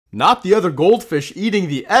Not the other goldfish eating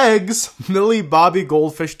the eggs. Millie Bobby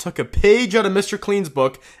Goldfish took a page out of Mr. Clean's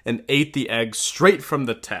book and ate the eggs straight from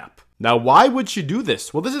the tap. Now, why would she do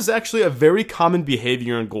this? Well, this is actually a very common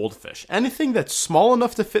behavior in goldfish. Anything that's small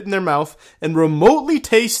enough to fit in their mouth and remotely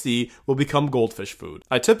tasty will become goldfish food.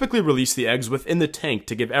 I typically release the eggs within the tank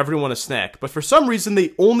to give everyone a snack, but for some reason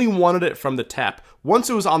they only wanted it from the tap. Once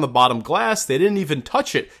it was on the bottom glass, they didn't even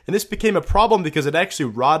touch it, and this became a problem because it actually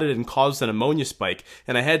rotted and caused an ammonia spike,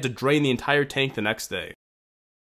 and I had to drain the entire tank the next day.